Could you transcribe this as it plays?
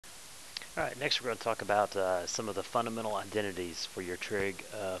Alright, next we're going to talk about some of the fundamental identities for your trig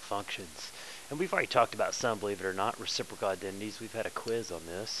functions. And we've already talked about some, believe it or not, reciprocal identities. We've had a quiz on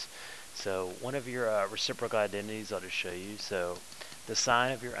this. So one of your reciprocal identities I'll just show you. So the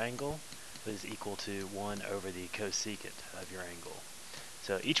sine of your angle is equal to 1 over the cosecant of your angle.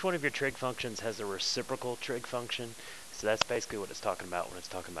 So each one of your trig functions has a reciprocal trig function. So that's basically what it's talking about when it's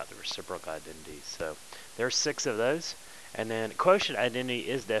talking about the reciprocal identities. So there are 6 of those. And then quotient identity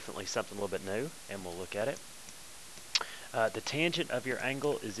is definitely something a little bit new, and we'll look at it. The tangent of your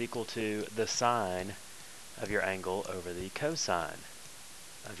angle is equal to the sine of your angle over the cosine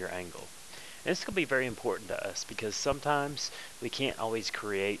of your angle. And this can be very important to us because sometimes we can't always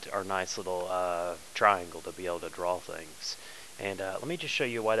create our nice little triangle to be able to draw things. And let me just show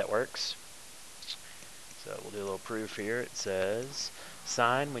you why that works. So we'll do a little proof here. It says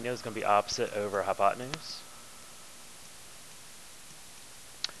sine, we know, is going to be opposite over hypotenuse.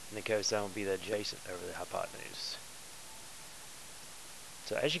 And the cosine will be the adjacent over the hypotenuse.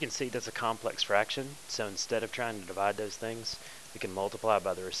 So as you can see, that's a complex fraction. So instead of trying to divide those things, we can multiply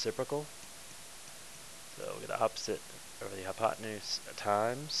by the reciprocal. So we get the opposite over the hypotenuse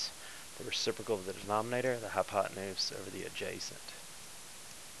times the reciprocal of the denominator, the hypotenuse over the adjacent.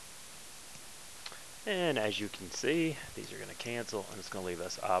 And as you can see, these are going to cancel, and it's going to leave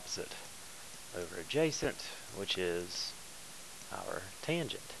us opposite over adjacent, which is our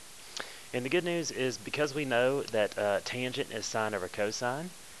tangent. And the good news is because we know that tangent is sine over cosine,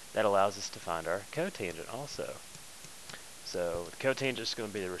 that allows us to find our cotangent also. So the cotangent is going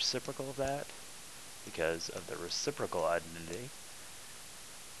to be the reciprocal of that because of the reciprocal identity.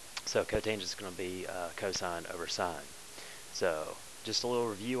 So cotangent is going to be cosine over sine. So just a little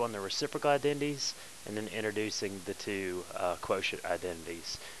review on the reciprocal identities and then introducing the two quotient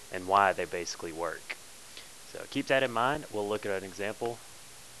identities and why they basically work. So keep that in mind. We'll look at an example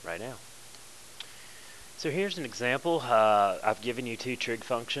right now. So here's an example. I've given you 2 trig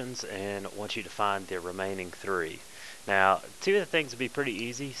functions and want you to find the remaining 3. Now, 2 of the things would be pretty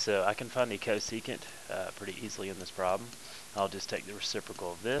easy, so I can find the cosecant pretty easily in this problem. I'll just take the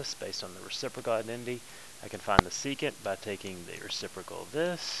reciprocal of this based on the reciprocal identity. I can find the secant by taking the reciprocal of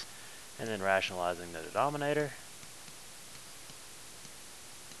this and then rationalizing the denominator.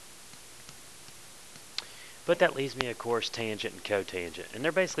 But that leaves me, of course, tangent and cotangent. And there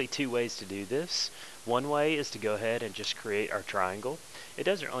are basically 2 ways to do this. One way is to go ahead and just create our triangle. It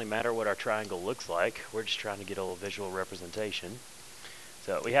doesn't really matter what our triangle looks like. We're just trying to get a little visual representation.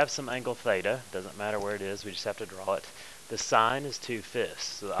 So we have some angle theta. Doesn't matter where it is. We just have to draw it. The sine is 2/5.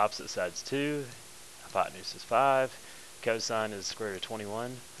 So the opposite side is 2. Hypotenuse is 5. Cosine is square root of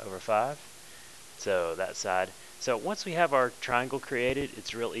 21 over 5. So that side. So once we have our triangle created,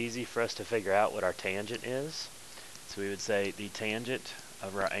 it's real easy for us to figure out what our tangent is. So we would say the tangent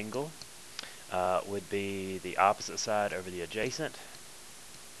of our angle would be the opposite side over the adjacent,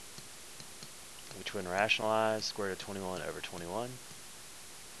 which when rationalized, square root of 21 over 21.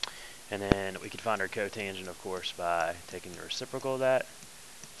 And then we could find our cotangent, of course, by taking the reciprocal of that,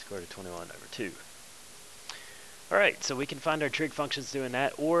 square root of 21 over 2. Alright, so we can find our trig functions doing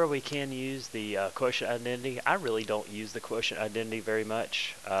that, or we can use the quotient identity. I really don't use the quotient identity very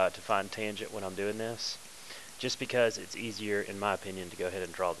much to find tangent when I'm doing this, just because it's easier, in my opinion, to go ahead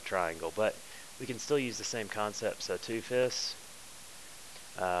and draw the triangle. But we can still use the same concept, so 2/5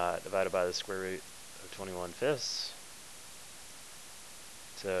 divided by the square root of 21/5.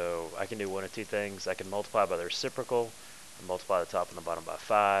 So I can do one of 2 things. I can multiply by the reciprocal, or multiply the top and the bottom by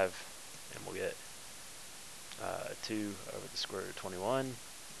 5, and we'll get 2 over the square root of 21,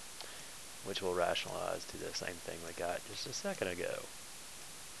 which will rationalize to the same thing we got just a second ago.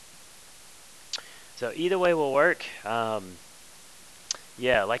 So either way will work.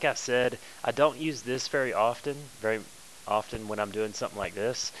 Yeah, like I said, I don't use this very often when I'm doing something like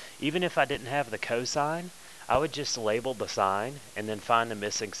this. Even if I didn't have the cosine, I would just label the sine and then find the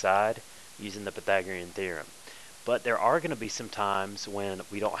missing side using the Pythagorean theorem. But there are going to be some times when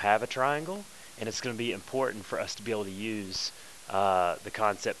we don't have a triangle, and it's going to be important for us to be able to use the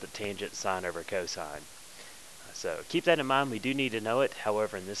concept of tangent sine over cosine. So keep that in mind. We do need to know it.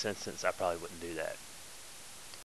 However, in this instance, I probably wouldn't do that.